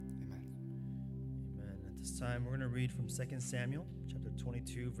This time we're going to read from 2 Samuel chapter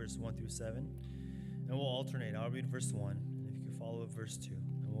 22, verse 1 through 7. And we'll alternate. I'll read verse 1, and if you can follow verse 2,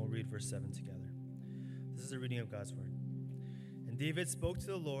 and we'll read verse 7 together. This is a reading of God's word. And David spoke to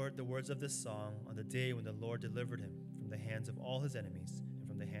the Lord the words of this song on the day when the Lord delivered him from the hands of all his enemies and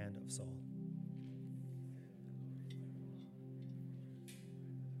from the hand of Saul.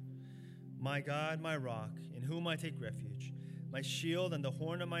 My God, my rock, in whom I take refuge, my shield and the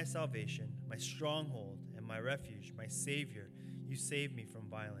horn of my salvation, my stronghold and my refuge, my Savior, you save me from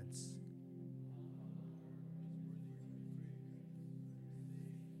violence.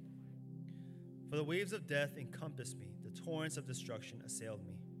 For the waves of death encompassed me, the torrents of destruction assailed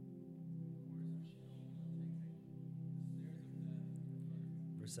me.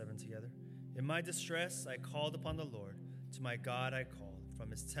 Verse 7 together. In my distress I called upon the Lord. To my God I called.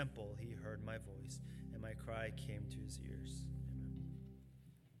 From his temple he heard my voice, and my cry came to his ears.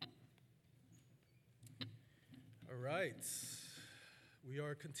 Amen. All right. We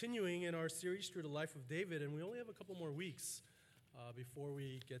are continuing in our series through the life of David, and we only have a couple more weeks before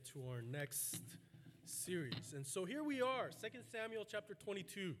we get to our next series. And so here we are, 2 Samuel chapter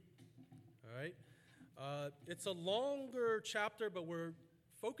 22. All right. It's a longer chapter, but we're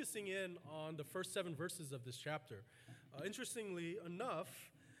focusing in on the first 7 verses of this chapter. Interestingly enough,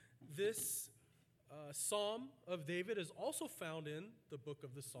 this Psalm of David is also found in the book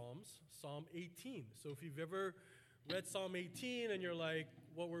of the Psalms, Psalm 18. So if you've ever read Psalm 18 and you're like,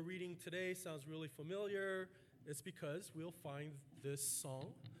 what we're reading today sounds really familiar, it's because we'll find this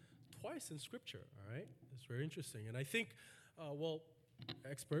song twice in Scripture, all right? It's very interesting. And I think,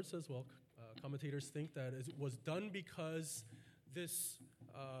 experts as well, commentators think that it was done because this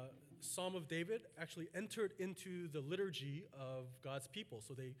Psalm of David actually entered into the liturgy of God's people.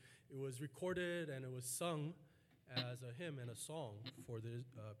 So it was recorded and it was sung as a hymn and a song for the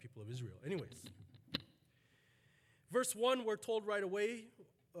people of Israel. Anyways, verse 1, we're told right away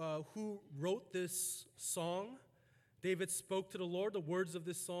who wrote this song. David spoke to the Lord the words of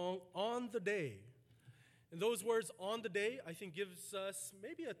this song on the day. And those words, on the day, I think gives us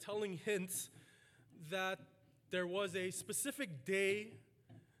maybe a telling hint that there was a specific day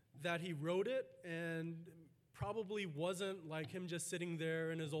that he wrote it, and probably wasn't like him just sitting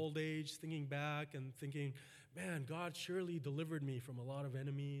there in his old age thinking back and thinking, man, God surely delivered me from a lot of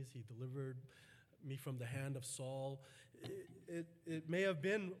enemies. He delivered me from the hand of Saul. It may have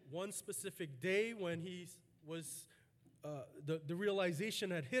been one specific day when he was, the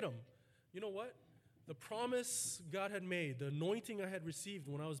realization had hit him. You know what? The promise God had made, the anointing I had received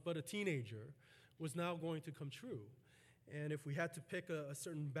when I was but a teenager was now going to come true. And if we had to pick a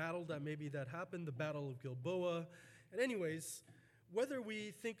certain battle that happened, the Battle of Gilboa. And anyways, whether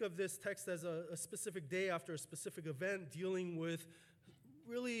we think of this text as a specific day after a specific event dealing with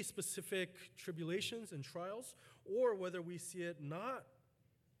really specific tribulations and trials, or whether we see it not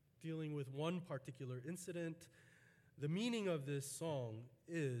dealing with one particular incident, the meaning of this song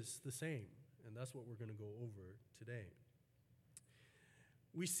is the same. And that's what we're going to go over today.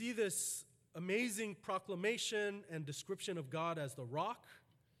 We see this amazing proclamation and description of God as the rock,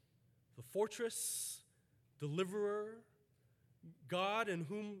 the fortress, deliverer, God in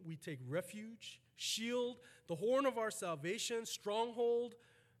whom we take refuge, shield, the horn of our salvation, stronghold,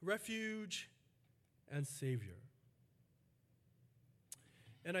 refuge, and Savior.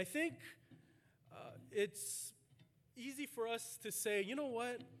 And I think it's easy for us to say, you know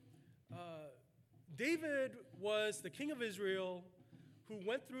what? David was the king of Israel who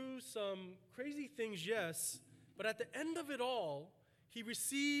went through some crazy things, yes, but at the end of it all, he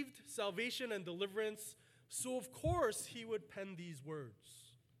received salvation and deliverance, so of course he would pen these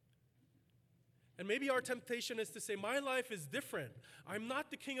words. And maybe our temptation is to say, my life is different. I'm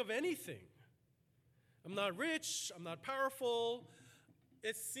not the king of anything. I'm not rich. I'm not powerful.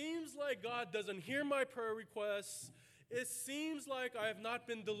 It seems like God doesn't hear my prayer requests. It seems like I have not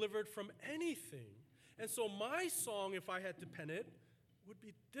been delivered from anything. And so my song, if I had to pen it, would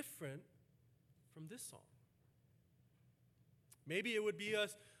be different from this song. Maybe it would be a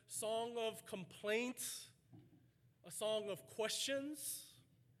song of complaint, a song of questions,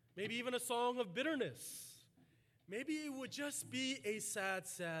 maybe even a song of bitterness. Maybe it would just be a sad,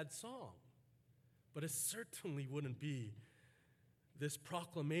 sad song. But it certainly wouldn't be this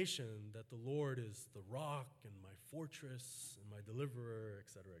proclamation that the Lord is the rock and my fortress and my deliverer,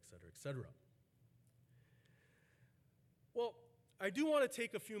 etc., etc., etc. Well, I do want to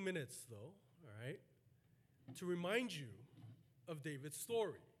take a few minutes, though, all right, to remind you of David's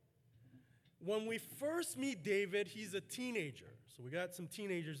story. When we first meet David, he's a teenager. So we got some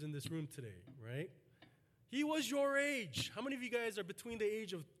teenagers in this room today, right? He was your age. How many of you guys are between the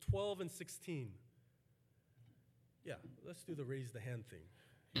age of 12 and 16? Yeah, let's do the raise the hand thing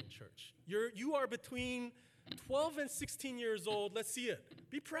in church. You are between 12 and 16 years old. Let's see it.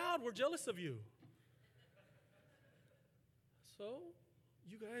 Be proud. We're jealous of you. So,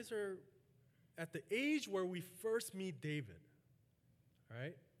 you guys are at the age where we first meet David. All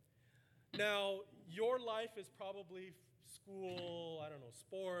right? Now, your life is probably school, I don't know,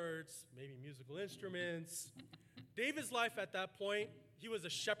 sports, maybe musical instruments. David's life at that point, he was a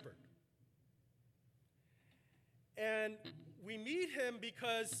shepherd. And we meet him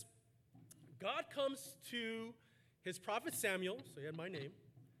because God comes to his prophet Samuel, so he had my name,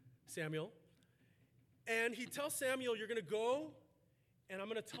 Samuel, and he tells Samuel, you're going to go, and I'm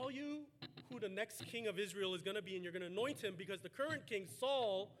going to tell you who the next king of Israel is going to be, and you're going to anoint him because the current king,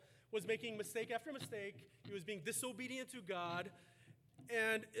 Saul, was making mistake after mistake. He was being disobedient to God,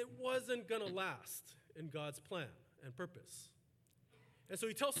 and it wasn't going to last in God's plan and purpose. And so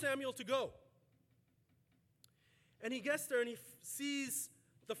he tells Samuel to go. And he gets there and he sees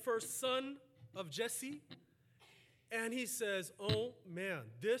the first son of Jesse. And he says, oh man,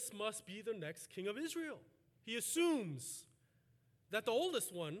 this must be the next king of Israel. He assumes that the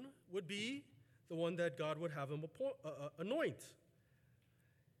oldest one would be the one that God would have him anoint.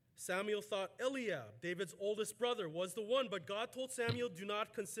 Samuel thought Eliab, David's oldest brother, was the one. But God told Samuel, do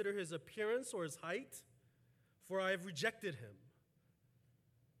not consider his appearance or his height, for I have rejected him.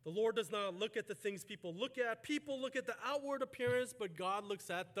 The Lord does not look at the things people look at. People look at the outward appearance, but God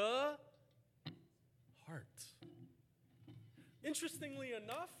looks at the heart. Interestingly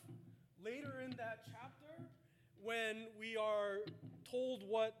enough, later in that chapter, when we are told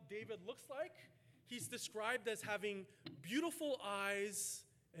what David looks like, he's described as having beautiful eyes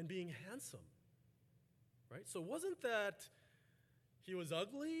and being handsome. Right? So it wasn't that he was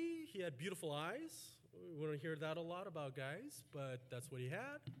ugly, he had beautiful eyes. We don't hear that a lot about guys, but that's what he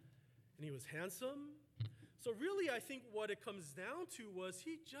had. And he was handsome. So really, I think what it comes down to was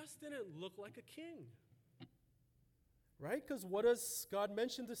he just didn't look like a king. Right? Because what does God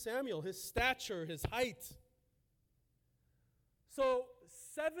mention to Samuel? His stature, his height. So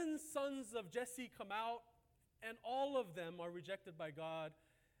 7 sons of Jesse come out, and all of them are rejected by God.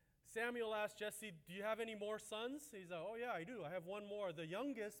 Samuel asked Jesse, do you have any more sons? He's like, oh yeah, I do. I have one more, the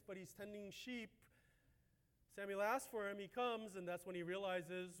youngest, but he's tending sheep. Samuel asks for him, he comes, and that's when he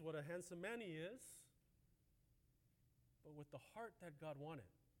realizes what a handsome man he is, but with the heart that God wanted.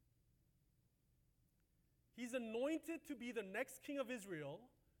 He's anointed to be the next king of Israel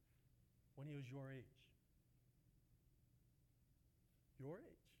when he was your age. Your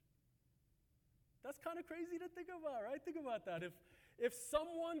age. That's kind of crazy to think about, right? Think about that. If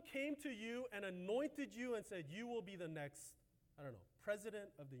someone came to you and anointed you and said, you will be the next, I don't know, president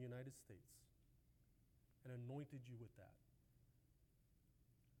of the United States, and anointed you with that.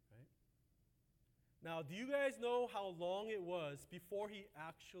 Right? Now, do you guys know how long it was before he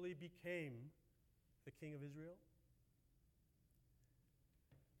actually became the king of Israel?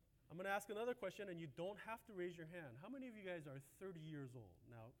 I'm going to ask another question, and you don't have to raise your hand. How many of you guys are 30 years old?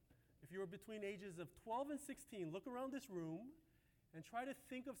 Now, if you were between ages of 12 and 16, look around this room and try to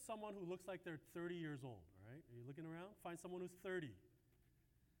think of someone who looks like they're 30 years old. All right? Are you looking around? Find someone who's 30.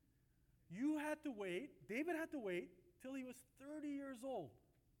 You had to wait, David had to wait till he was 30 years old.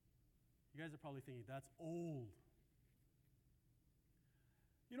 You guys are probably thinking, that's old.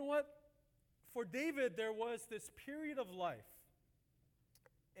 You know what? For David, there was this period of life.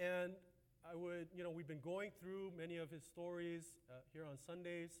 And we've been going through many of his stories here on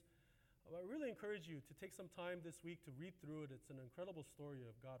Sundays. I really encourage you to take some time this week to read through it. It's an incredible story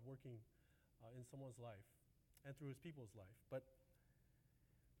of God working in someone's life and through his people's life. But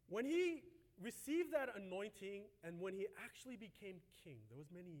when he received that anointing and when he actually became king, there was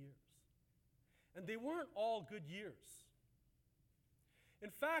many years. And they weren't all good years. In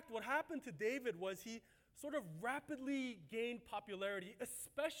fact, what happened to David was he sort of rapidly gained popularity,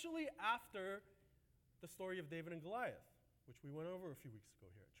 especially after the story of David and Goliath, which we went over a few weeks ago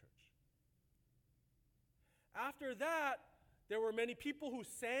here at church. After that, there were many people who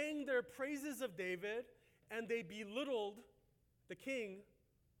sang their praises of David, and they belittled the king,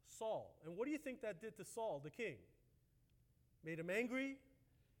 Saul. And what do you think that did to Saul, the king? Made him angry,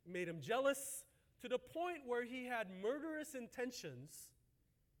 made him jealous, to the point where he had murderous intentions.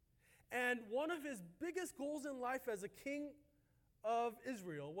 And one of his biggest goals in life as a king of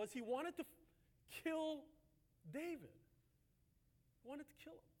Israel was he wanted to kill David. He wanted to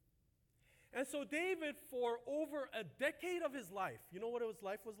kill him. And so David, for over a decade of his life, you know what his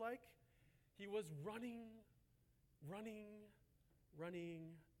life was like? He was running,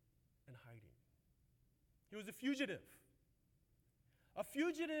 and hiding. He was a fugitive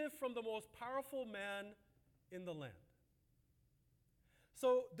from the most powerful man in the land.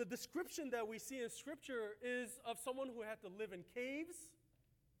 So the description that we see in Scripture is of someone who had to live in caves,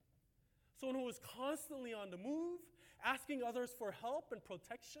 someone who was constantly on the move, asking others for help and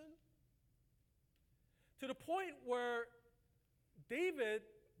protection, to the point where David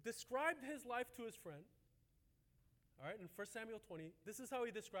described his life to his friend. All right, in 1 Samuel 20, this is how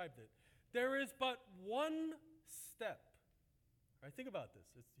he described it. There is but one step. All right, think about this.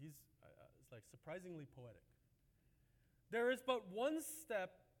 It's like surprisingly poetic. There is but one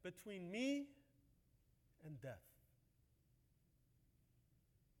step between me and death.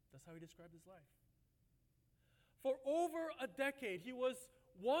 That's how he described his life. For over a decade, he was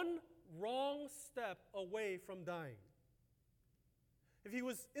one wrong step away from dying. If he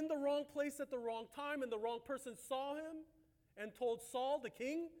was in the wrong place at the wrong time and the wrong person saw him and told Saul, the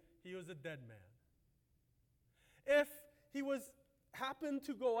king, he was a dead man. If he happened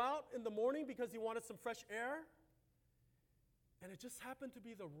to go out in the morning because he wanted some fresh air, and it just happened to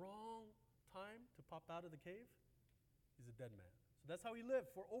be the wrong time to pop out of the cave, he's a dead man. So that's how he lived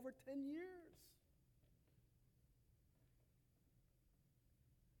for over 10 years.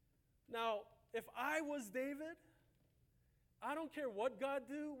 Now, if I was David, I don't care what God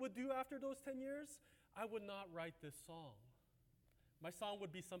would do after those 10 years, I would not write this song. My song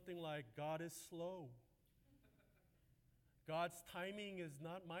would be something like, God is slow. God's timing is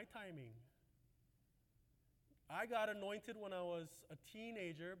not my timing. I got anointed when I was a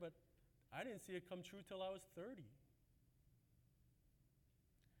teenager, but I didn't see it come true till I was 30.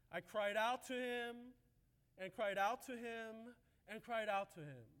 I cried out to him, and cried out to him, and cried out to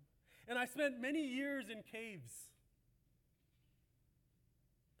him. And I spent many years in caves.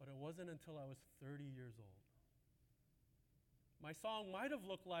 But it wasn't until I was 30 years old. My song might have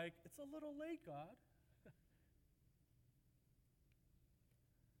looked like, it's a little late, God.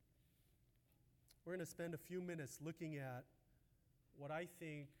 We're going to spend a few minutes looking at what I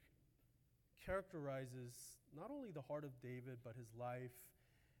think characterizes not only the heart of David, but his life,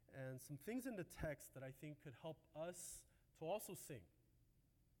 and some things in the text that I think could help us to also sing.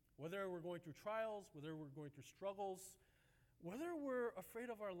 Whether we're going through trials, whether we're going through struggles, whether we're afraid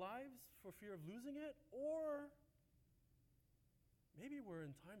of our lives for fear of losing it, or maybe we're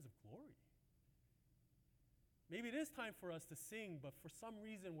in times of glory. Maybe it is time for us to sing, but for some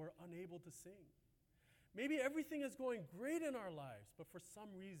reason we're unable to sing. Maybe everything is going great in our lives, but for some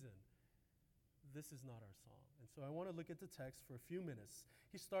reason, this is not our song. And so I want to look at the text for a few minutes.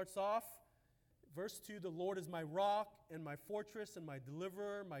 He starts off, verse 2, the Lord is my rock and my fortress and my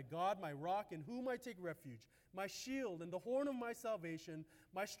deliverer, my God, my rock, in whom I take refuge, my shield and the horn of my salvation,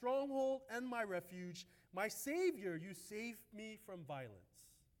 my stronghold and my refuge, my Savior, you save me from violence.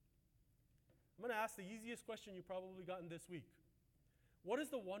 I'm going to ask the easiest question you've probably gotten this week. What is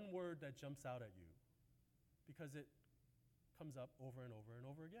the one word that jumps out at you? Because it comes up over and over and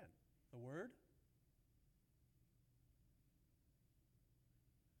over again. The word?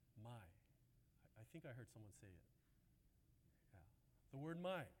 My. I think I heard someone say it. Yeah. The word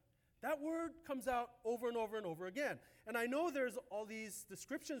my. That word comes out over and over and over again. And I know there's all these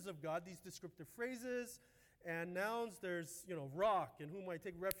descriptions of God, these descriptive phrases and nouns. There's, rock, in whom I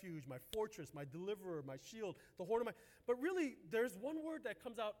take refuge, my fortress, my deliverer, my shield, the horn of my... But really, there's one word that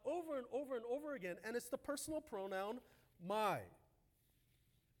comes out over and over and over again, and it's the personal pronoun, my.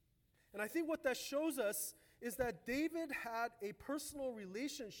 And I think what that shows us is that David had a personal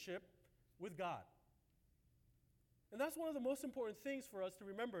relationship with God. And that's one of the most important things for us to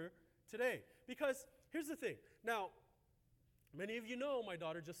remember today. Because here's the thing. Now, many of you know my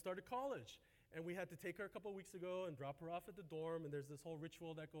daughter just started college. And we had to take her a couple of weeks ago and drop her off at the dorm. And there's this whole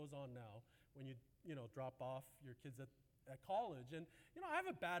ritual that goes on now when you drop off your kids at college. And, I have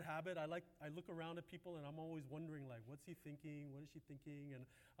a bad habit. I look around at people and I'm always wondering, like, what's he thinking? What is she thinking? And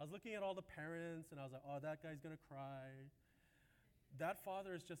I was looking at all the parents and I was like, oh, that guy's going to cry. That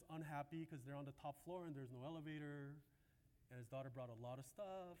father is just unhappy because they're on the top floor and there's no elevator. And his daughter brought a lot of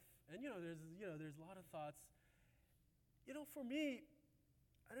stuff. And, there's a lot of thoughts. For me,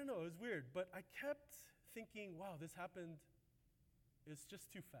 I don't know, it was weird, but I kept thinking, wow, this happened, it's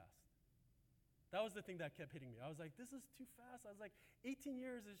just too fast. That was the thing that kept hitting me. I was like, this is too fast. I was like, 18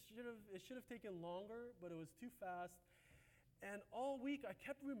 years, it should have taken longer, but it was too fast. And all week, I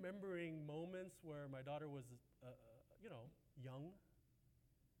kept remembering moments where my daughter was, young,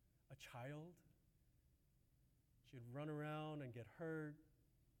 a child. She'd run around and get hurt,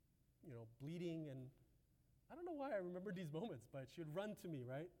 bleeding, and I don't know why I remember these moments, but she would run to me,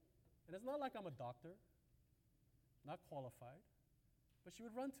 right? And it's not like I'm a doctor, not qualified, but she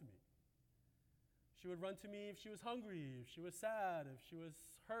would run to me. She would run to me if she was hungry, if she was sad, if she was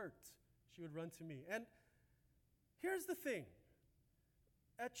hurt, she would run to me. And Here's the thing.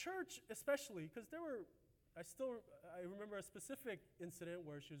 At church especially, because I remember a specific incident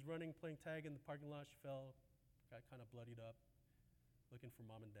where she was playing tag in the parking lot. She fell, got kind of bloodied up, looking for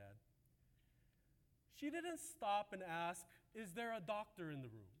mom and dad. She didn't stop and ask, is there a doctor in the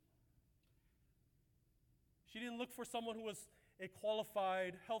room? She didn't look for someone who was a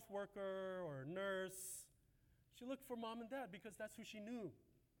qualified health worker or a nurse. She looked for mom and dad because that's who she knew.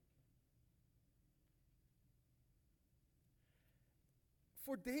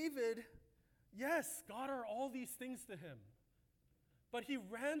 For David, yes, God are all these things to him. But he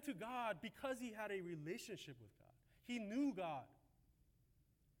ran to God because he had a relationship with God. He knew God.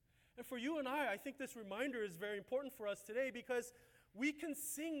 And for you and I think this reminder is very important for us today because we can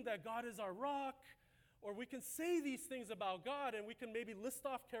sing that God is our rock, or we can say these things about God, and we can maybe list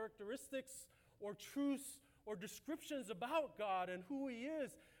off characteristics or truths or descriptions about God and who he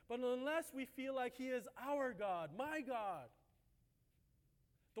is. But unless we feel like he is our God, my God,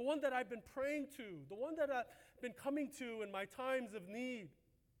 the one that I've been praying to, the one that I've been coming to in my times of need,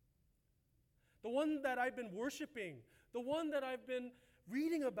 the one that I've been worshiping, the one that I've been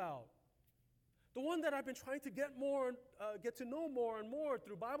reading about, the one that I've been trying to get to know more and more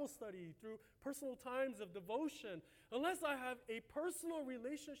through Bible study, through personal times of devotion, unless I have a personal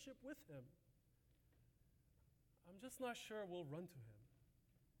relationship with him, I'm just not sure we'll run to him.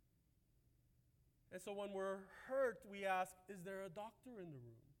 And so when we're hurt, we ask, is there a doctor in the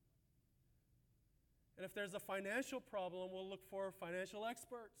room? And if there's a financial problem, we'll look for financial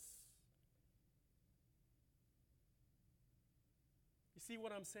experts. You see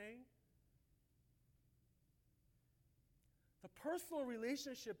what I'm saying? The personal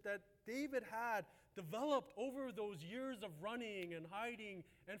relationship that David had developed over those years of running and hiding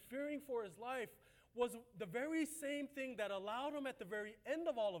and fearing for his life was the very same thing that allowed him at the very end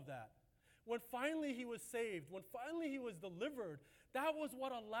of all of that, when finally he was saved, when finally he was delivered, that was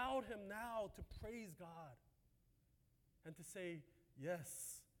what allowed him now to praise God and to say,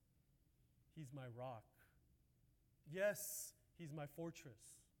 yes, he's my rock. Yes, he's my fortress.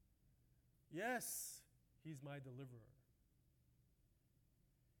 Yes, he's my deliverer.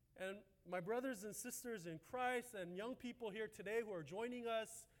 And my brothers and sisters in Christ and young people here today who are joining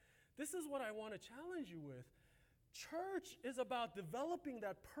us, this is what I want to challenge you with. Church is about developing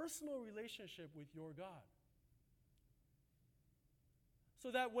that personal relationship with your God. So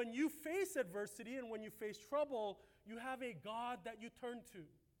that when you face adversity and when you face trouble, you have a God that you turn to.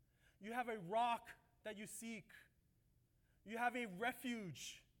 You have a rock that you seek. You have a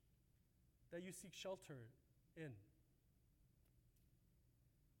refuge that you seek shelter in.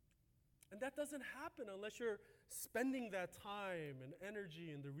 And that doesn't happen unless you're spending that time and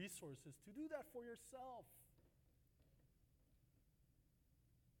energy and the resources to do that for yourself.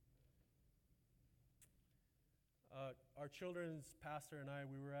 Our children's pastor and I,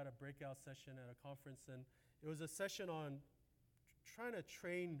 we were at a breakout session at a conference, and it was a session on trying to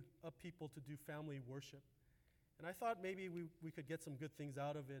train up people to do family worship. And I thought maybe we could get some good things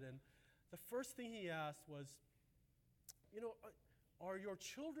out of it. And the first thing he asked was, are your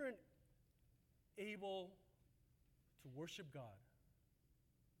children able to worship God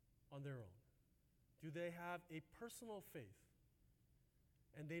on their own? Do they have a personal faith?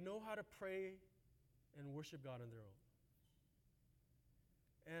 And they know how to pray and worship God on their own?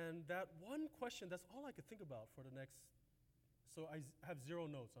 And that one question, that's all I could think about for the next, so I have zero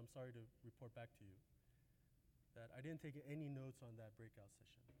notes. I'm sorry to report back to you that I didn't take any notes on that breakout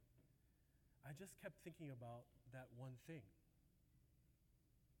session. I just kept thinking about that one thing.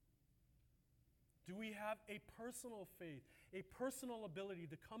 Do we have a personal faith, a personal ability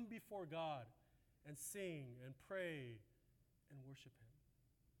to come before God and sing and pray and worship him?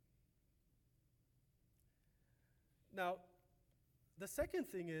 Now, the second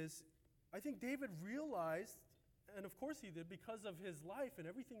thing is, I think David realized, and of course he did because of his life and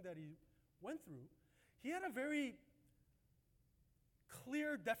everything that he went through, he had a very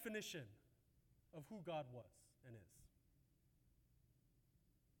clear definition of who God was and is.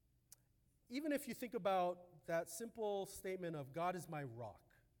 Even if you think about that simple statement of God is my rock.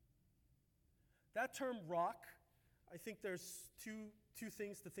 That term rock, I think there's two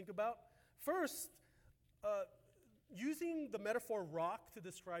things to think about. First, using the metaphor rock to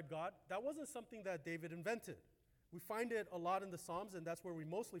describe God, that wasn't something that David invented. We find it a lot in the Psalms, and that's where we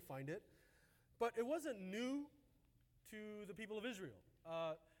mostly find it. But it wasn't new to the people of Israel.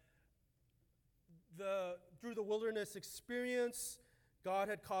 Through the wilderness experience, God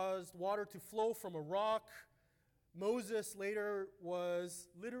had caused water to flow from a rock. Moses later was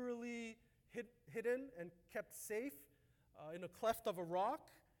literally hidden and kept safe in a cleft of a rock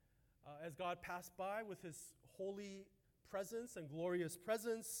as God passed by with his holy presence and glorious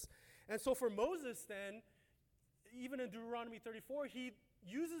presence. And so for Moses then, even in Deuteronomy 34, he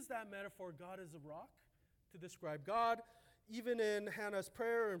uses that metaphor, God is a rock, to describe God. Even in Hannah's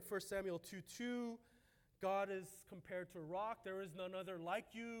prayer in 1 Samuel 2:2, God is compared to a rock. There is none other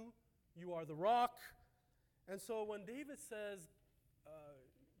like you. You are the rock. And so when David says,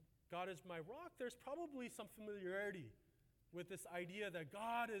 God is my rock, there's probably some familiarity with this idea that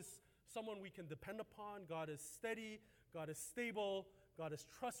God is someone we can depend upon. God is steady. God is stable. God is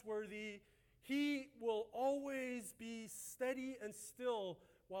trustworthy. He will always be steady and still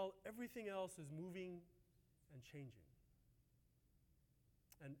while everything else is moving and changing.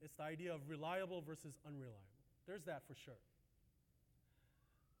 And it's the idea of reliable versus unreliable. There's that for sure.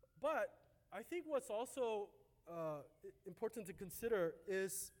 But I think what's also important to consider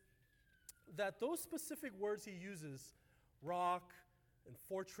is that those specific words he uses, rock and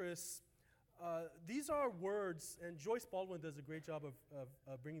fortress, these are words, and Joyce Baldwin does a great job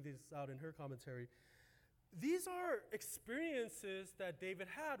of bringing these out in her commentary. These are experiences that David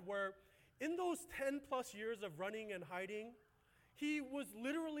had where in those 10 plus years of running and hiding, he was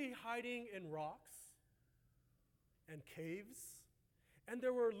literally hiding in rocks and caves. And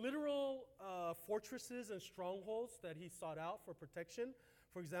there were literal fortresses and strongholds that he sought out for protection.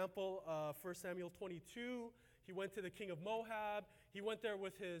 For example, 1 Samuel 22, he went to the king of Moab. He went there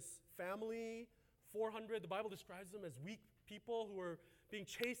with his family, 400. The Bible describes them as weak people who were being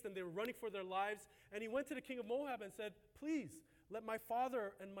chased and they were running for their lives. And he went to the king of Moab and said, please, let my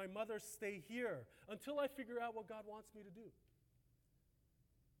father and my mother stay here until I figure out what God wants me to do.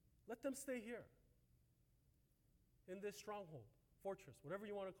 Let them stay here in this stronghold, fortress, whatever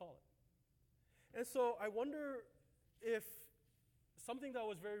you want to call it. And so I wonder if something that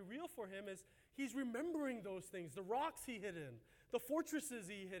was very real for him is he's remembering those things, the rocks he hid in, the fortresses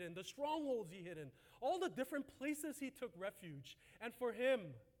he hid in, the strongholds he hid in, all the different places he took refuge. And for him,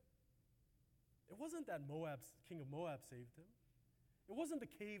 it wasn't that king of Moab saved him. It wasn't the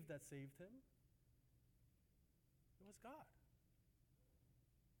cave that saved him. It was God.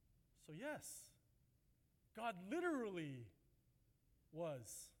 So yes, God literally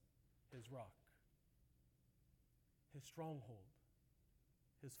was his rock, his stronghold,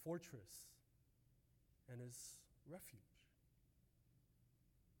 his fortress, and his refuge.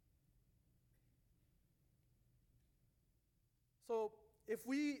 So if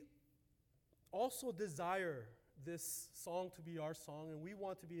we also desire this song to be our song, and we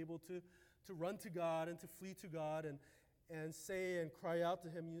want to be able to run to God and to flee to God and say and cry out to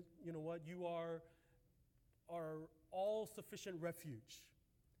him, you know what, you are our all-sufficient refuge.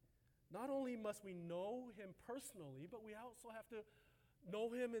 Not only must we know him personally, but we also have to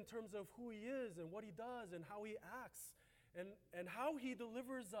know him in terms of who he is and what he does and how he acts and how he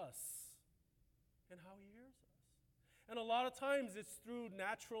delivers us and how he hears us. And a lot of times it's through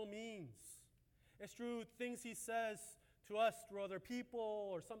natural means. It's through things he says to us through other people,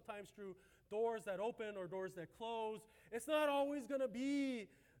 or sometimes through doors that open or doors that close. It's not always going to be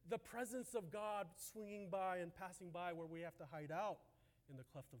the presence of God swinging by and passing by where we have to hide out in the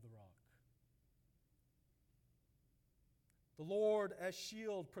cleft of the rock. The Lord as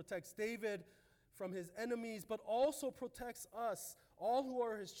shield protects David from his enemies, but also protects us, all who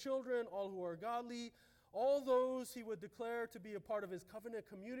are his children, all who are godly, all those he would declare to be a part of his covenant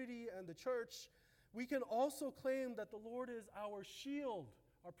community and the church. We can also claim that the Lord is our shield,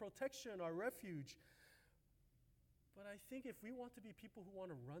 our protection, our refuge. But I think if we want to be people who want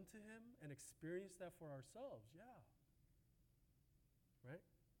to run to him and experience that for ourselves, right?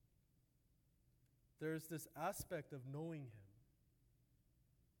 There's this aspect of knowing him.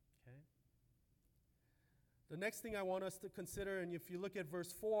 Okay? The next thing I want us to consider, and if you look at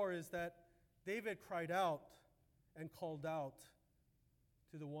verse 4, is that David cried out and called out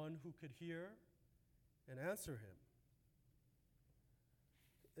to the one who could hear and answer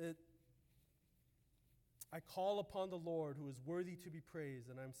him. I call upon the Lord who is worthy to be praised,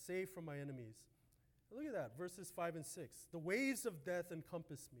 and I'm saved from my enemies. Look at that, verses 5 and 6. The waves of death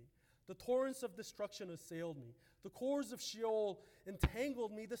encompassed me. The torrents of destruction assailed me. The cords of Sheol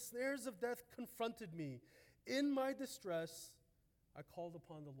entangled me. The snares of death confronted me. In my distress, I called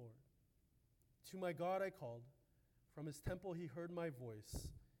upon the Lord. To my God I called. From his temple he heard my voice,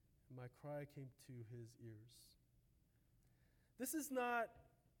 and my cry came to his ears. This is not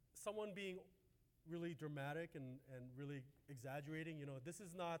someone being really dramatic and really exaggerating. This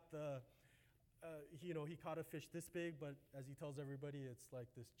is not he caught a fish this big, but as he tells everybody, it's like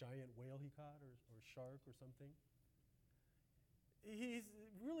this giant whale he caught or shark or something. He's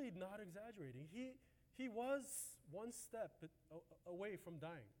really not exaggerating. He was one step away from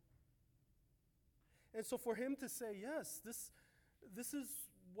dying. And so for him to say, yes, this is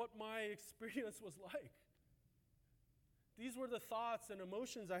what my experience was like. These were the thoughts and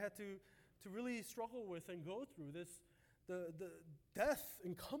emotions I had to really struggle with and go through. The death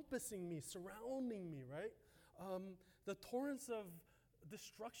encompassing me, surrounding me, right? The torrents of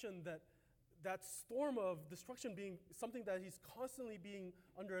destruction, that storm of destruction being something that he's constantly being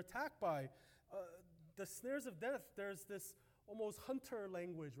under attack by. The snares of death, there's this almost hunter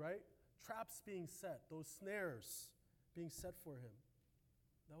language, right? Traps being set, those snares being set for him.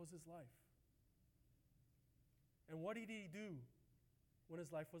 That was his life. And what did he do when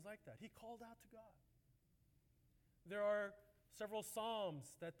his life was like that? He called out to God. There are several Psalms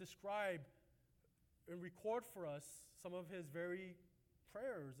that describe and record for us some of his very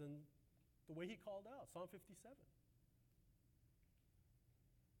prayers and the way he called out. Psalm 57.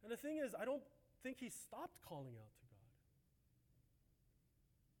 And the thing is, I don't think he stopped calling out to God.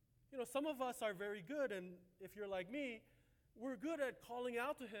 You know, some of us are very good, and if you're like me, we're good at calling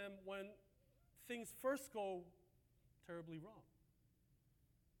out to him when things first go terribly wrong.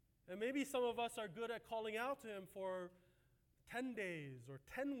 And maybe some of us are good at calling out to him for 10 days or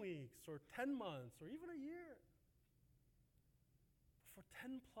 10 weeks or 10 months or even a year. For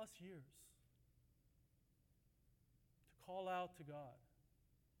 10 plus years, to call out to God,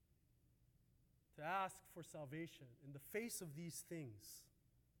 to ask for salvation in the face of these things.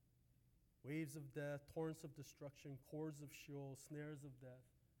 Waves of death, torrents of destruction, cords of Sheol, snares of death,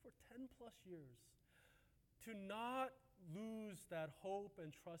 for 10 plus years. To not lose that hope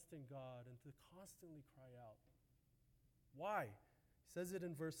and trust in God and to constantly cry out. Why? He says it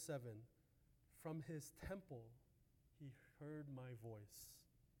in verse 7. From his temple he heard my voice.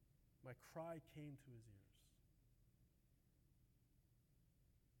 My cry came to his ears.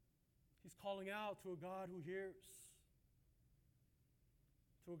 He's calling out to a God who hears,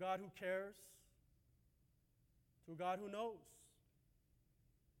 to a God who cares, to a God who knows.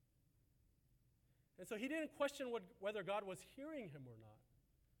 And so he didn't question whether God was hearing him or not.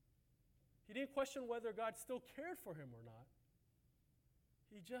 He didn't question whether God still cared for him or not.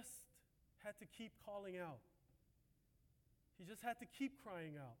 He just had to keep calling out. He just had to keep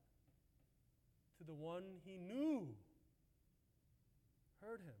crying out to the one he knew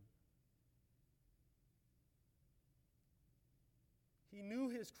heard him. He knew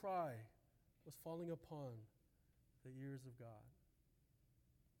his cry was falling upon the ears of God.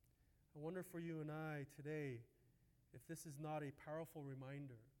 I wonder for you and I today if this is not a powerful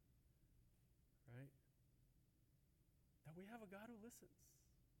reminder, right? That we have a God who listens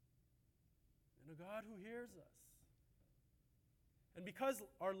and a God who hears us. And because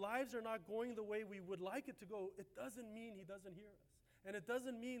our lives are not going the way we would like it to go, it doesn't mean he doesn't hear us. And it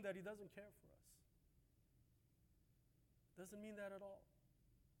doesn't mean that he doesn't care for us. It doesn't mean that at all.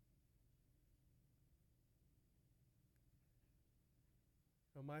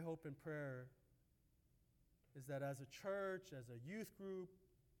 Now, my hope and prayer is that as a church, as a youth group,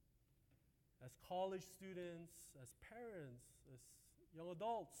 as college students, as parents, as young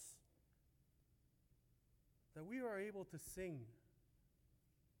adults, that we are able to sing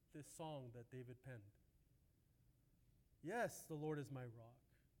this song that David penned. Yes, the Lord is my rock.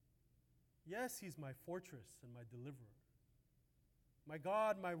 Yes, he's my fortress and my deliverer. My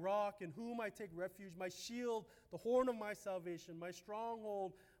God, my rock, in whom I take refuge, my shield, the horn of my salvation, my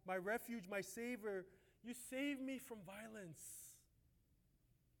stronghold, my refuge, my Savior. You save me from violence.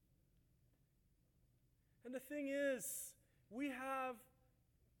 And the thing is, we have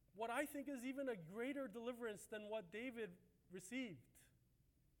what I think is even a greater deliverance than what David received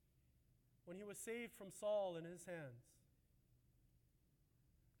when he was saved from Saul in his hands.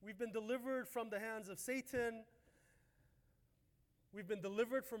 We've been delivered from the hands of Satan. We've been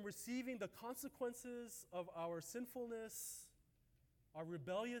delivered from receiving the consequences of our sinfulness, our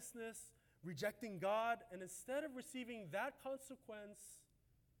rebelliousness, rejecting God, and instead of receiving that consequence,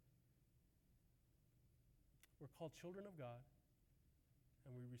 we're called children of God,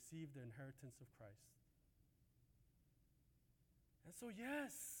 and we receive the inheritance of Christ. And so,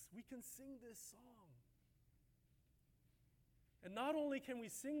 yes, we can sing this song. And not only can we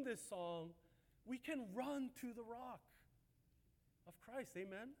sing this song, we can run to the rock of Christ,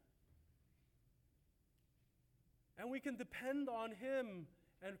 amen? And we can depend on him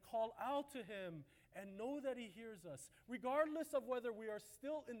and call out to him and know that he hears us, regardless of whether we are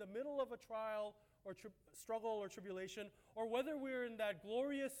still in the middle of a trial or struggle or tribulation, or whether we're in that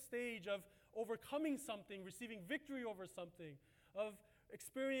glorious stage of overcoming something, receiving victory over something, of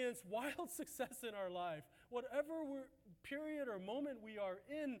experience wild success in our life. Whatever period or moment we are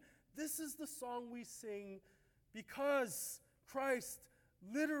in, this is the song we sing because Christ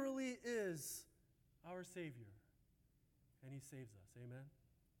literally is our Savior, and He saves us. Amen?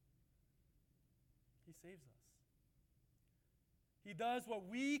 He saves us. He does what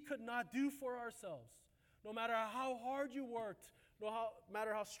we could not do for ourselves. No matter how hard you worked, no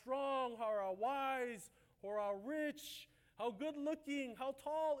matter how strong, how wise, or how rich, how good looking, how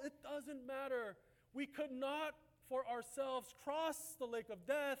tall, it doesn't matter. We could not for ourselves cross the lake of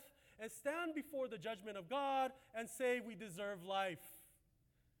death and stand before the judgment of God and say we deserve life.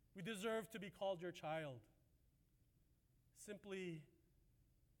 We deserve to be called your child. Simply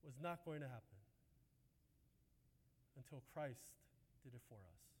was not going to happen until Christ did it for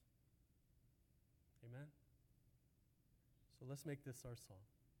us. Amen? So let's make this our song.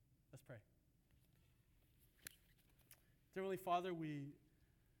 Let's pray. Dear Heavenly Father, we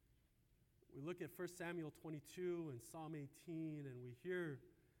look at 1 Samuel 22 and Psalm 18, and we hear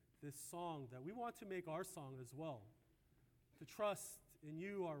this song that we want to make our song as well. To trust in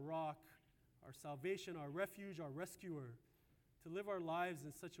you, our rock, our salvation, our refuge, our rescuer. To live our lives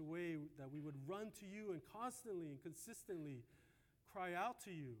in such a way that we would run to you and constantly and consistently cry out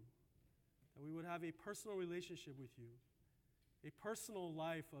to you. That we would have a personal relationship with you. A personal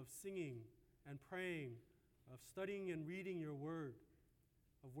life of singing and praying, of studying and reading your word,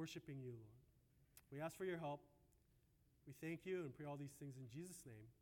 of worshiping you, Lord. We ask for your help. We thank you and pray all these things in Jesus' name.